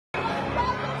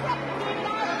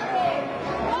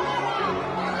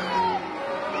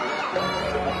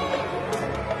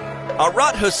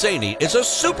Arat Hosseini is a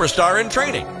superstar in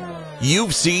training.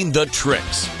 You've seen the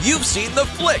tricks, you've seen the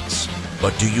flicks,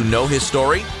 but do you know his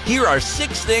story? Here are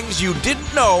 6 things you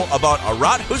didn't know about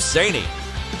Arat Hosseini.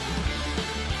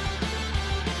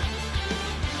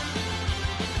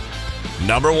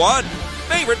 Number 1.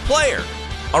 Favorite player.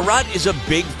 Arat is a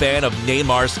big fan of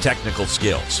Neymar's technical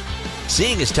skills.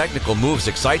 Seeing his technical moves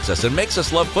excites us and makes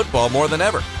us love football more than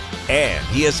ever. And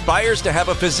he aspires to have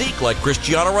a physique like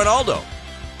Cristiano Ronaldo.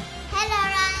 Hello,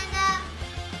 Ronaldo.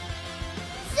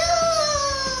 Zoo!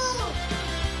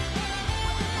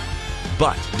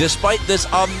 But despite this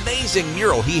amazing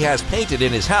mural he has painted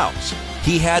in his house,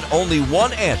 he had only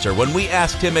one answer when we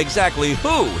asked him exactly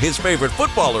who his favorite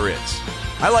footballer is.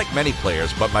 I like many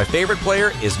players, but my favorite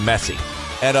player is Messi.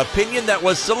 An opinion that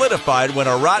was solidified when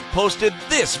Arat posted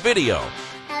this video.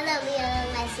 Hello, Lionel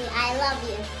Messi. I love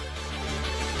you.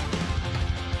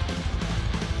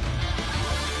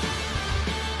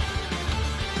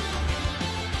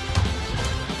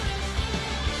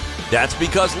 That's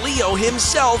because Leo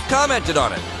himself commented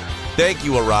on it. Thank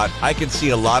you, Arat. I can see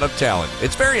a lot of talent.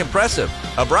 It's very impressive.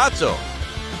 Abrazo.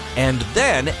 And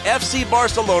then FC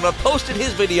Barcelona posted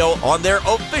his video on their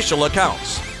official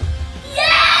accounts.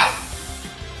 Yes!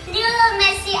 Lionel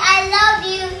Messi, I love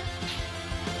you.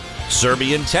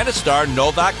 Serbian tennis star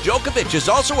Novak Djokovic is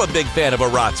also a big fan of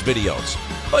Arat's videos.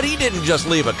 But he didn't just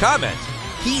leave a comment.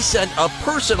 He sent a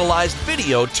personalized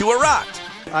video to Arat.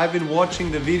 I've been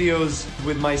watching the videos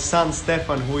with my son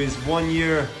Stefan, who is 1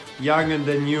 year younger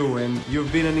than you, and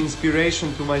you've been an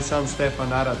inspiration to my son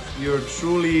Stefan. Arat, you're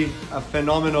truly a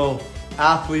phenomenal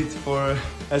athlete for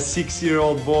a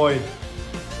 6-year-old boy.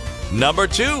 Number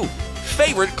 2.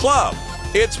 Favorite club.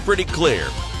 It's pretty clear.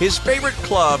 His favorite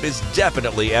club is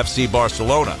definitely FC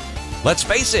Barcelona. Let's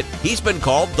face it, he's been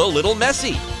called the Little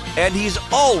Messi, and he's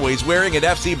always wearing an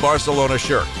FC Barcelona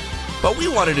shirt. But we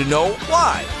wanted to know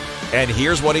why. And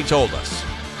here's what he told us.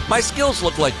 My skills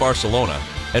look like Barcelona,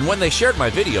 and when they shared my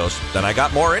videos, then I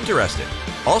got more interested.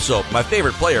 Also, my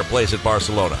favorite player plays at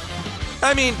Barcelona.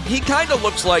 I mean, he kinda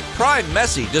looks like prime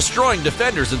Messi destroying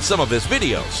defenders in some of his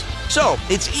videos. So,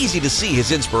 it's easy to see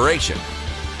his inspiration.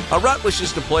 Arat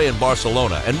wishes to play in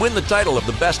Barcelona and win the title of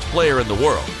the best player in the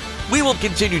world. We will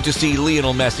continue to see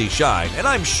Lionel Messi shine, and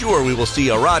I'm sure we will see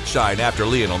Arat shine after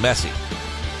Lionel Messi.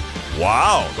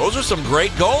 Wow, those are some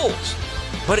great goals.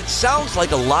 But it sounds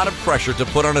like a lot of pressure to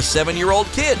put on a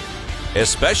 7-year-old kid,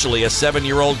 especially a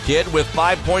 7-year-old kid with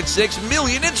 5.6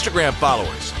 million Instagram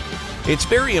followers. It's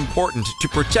very important to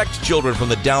protect children from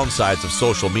the downsides of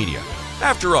social media.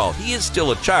 After all, he is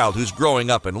still a child who's growing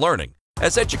up and learning,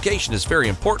 as education is very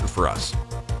important for us.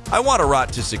 I want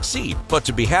Arat to succeed, but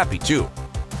to be happy too.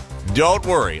 Don't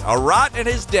worry, Arat and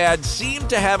his dad seem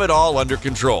to have it all under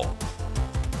control.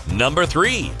 Number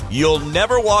 3. You'll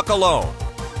never walk alone.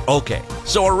 Okay,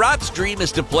 so Arat's dream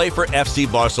is to play for FC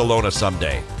Barcelona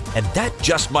someday, and that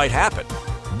just might happen.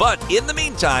 But in the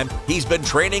meantime, he's been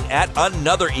training at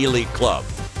another elite club,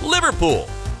 Liverpool.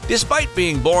 Despite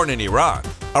being born in Iran,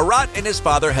 Arat and his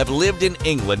father have lived in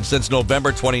England since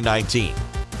November 2019.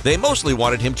 They mostly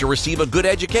wanted him to receive a good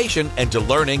education and to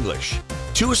learn English,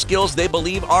 2 skills they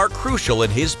believe are crucial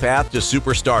in his path to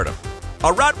superstardom.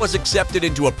 Arat was accepted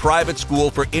into a private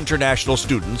school for international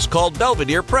students called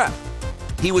Belvedere Prep.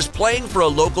 He was playing for a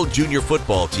local junior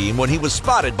football team when he was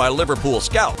spotted by Liverpool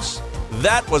scouts.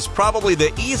 That was probably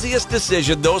the easiest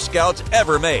decision those scouts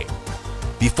ever made.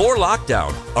 Before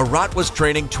lockdown, Arat was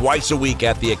training twice a week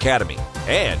at the academy,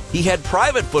 and he had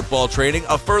private football training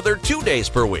a further 2 days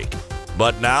per week.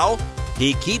 But now,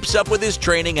 he keeps up with his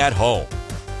training at home.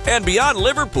 And beyond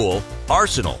Liverpool,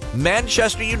 Arsenal,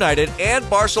 Manchester United, and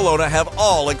Barcelona have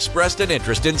all expressed an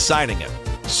interest in signing him.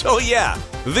 So yeah,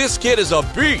 this kid is a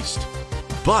beast.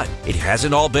 But it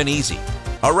hasn't all been easy.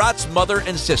 Arat's mother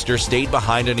and sister stayed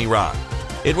behind in Iran.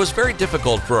 It was very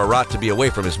difficult for Arat to be away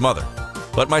from his mother.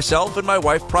 But myself and my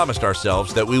wife promised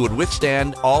ourselves that we would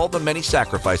withstand all the many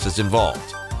sacrifices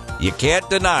involved. You can't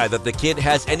deny that the kid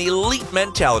has an elite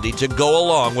mentality to go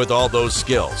along with all those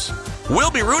skills. We'll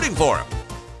be rooting for him.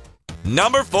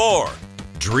 Number 4.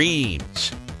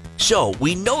 Dreams. So,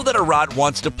 we know that Arat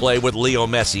wants to play with Leo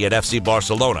Messi at FC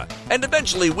Barcelona and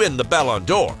eventually win the Ballon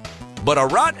d'Or. But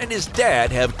Arat and his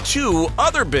dad have 2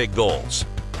 other big goals.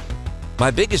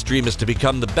 My biggest dream is to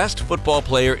become the best football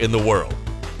player in the world.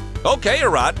 Okay,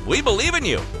 Arat, we believe in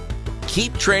you.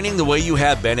 Keep training the way you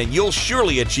have been and you'll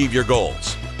surely achieve your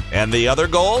goals. And the other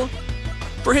goal?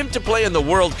 For him to play in the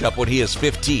World Cup when he is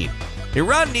 15.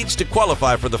 Iran needs to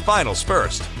qualify for the finals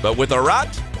first, but with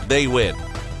Arat, they win.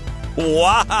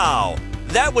 Wow!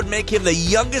 That would make him the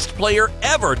youngest player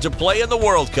ever to play in the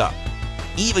World Cup.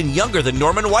 even younger than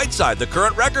Norman Whiteside, the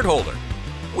current record holder.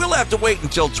 We'll have to wait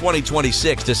until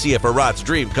 2026 to see if Arat's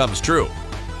dream comes true.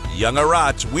 Young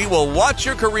Arat, we will watch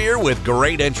your career with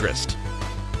great interest.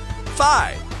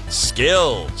 5.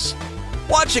 Skills.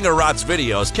 Watching Arat's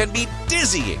videos can be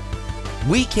dizzying.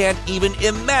 We can't even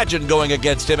imagine going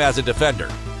against him as a defender.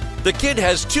 The kid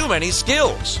has too many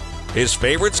skills. His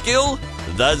favorite skill?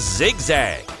 The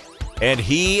zigzag. And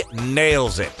he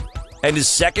nails it. And his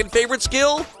second favorite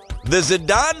skill? The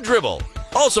Zidane dribble,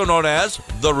 also known as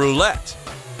the roulette.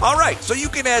 Alright, so you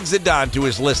can add Zidane to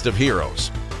his list of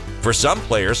heroes. For some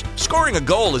players, scoring a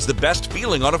goal is the best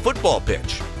feeling on a football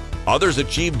pitch. Others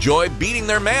achieve joy beating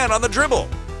their man on the dribble.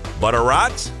 But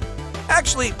Arat?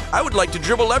 Actually, I would like to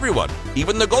dribble everyone,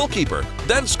 even the goalkeeper,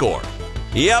 then score.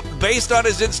 Yep, based on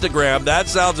his Instagram, that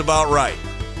sounds about right.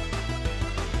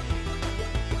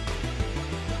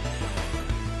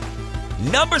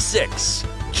 Number 6.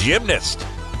 Gymnast.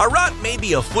 Arat may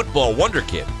be a football wonder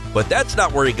kid, but that's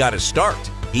not where he got his start.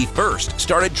 He first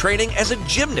started training as a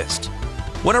gymnast.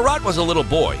 When Arat was a little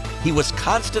boy, he was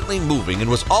constantly moving and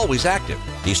was always active.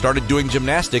 He started doing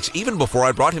gymnastics even before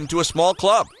I brought him to a small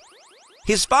club.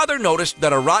 His father noticed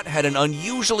that Arat had an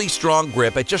unusually strong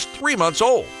grip at just 3 months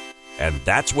old, and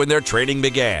that's when their training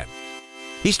began.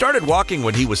 He started walking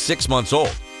when he was 6 months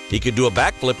old. He could do a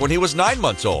backflip when he was 9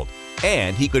 months old,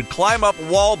 and he could climb up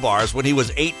wall bars when he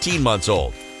was 18 months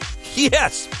old.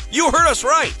 Yes, you heard us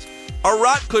right!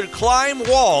 Arat could climb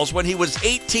walls when he was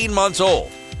 18 months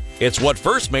old. It's what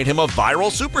first made him a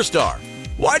viral superstar.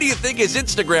 Why do you think his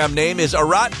Instagram name is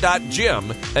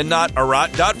arat.gym and not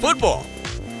arat.football?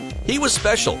 He was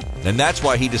special, and that's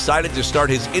why he decided to start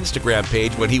his Instagram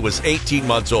page when he was 18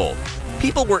 months old.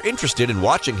 People were interested in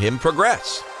watching him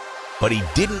progress. But he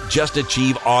didn't just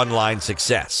achieve online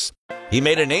success. He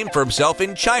made a name for himself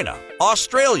in China,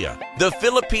 Australia, the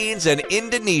Philippines, and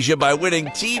Indonesia by winning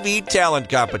TV talent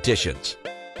competitions.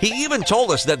 He even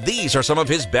told us that these are some of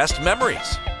his best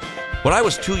memories. When I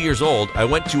was 2 years old, I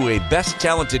went to a Best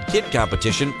Talented Kid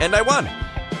competition and I won.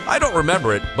 I don't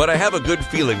remember it, but I have a good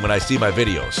feeling when I see my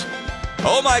videos.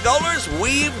 Oh my goalers,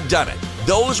 we've done it.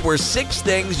 Those were 6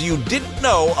 things you didn't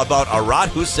know about Arat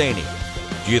Husseini.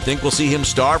 Do you think we'll see him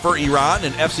star for Iran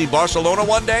and FC Barcelona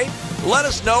one day? Let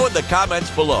us know in the comments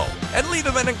below and leave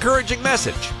him an encouraging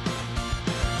message.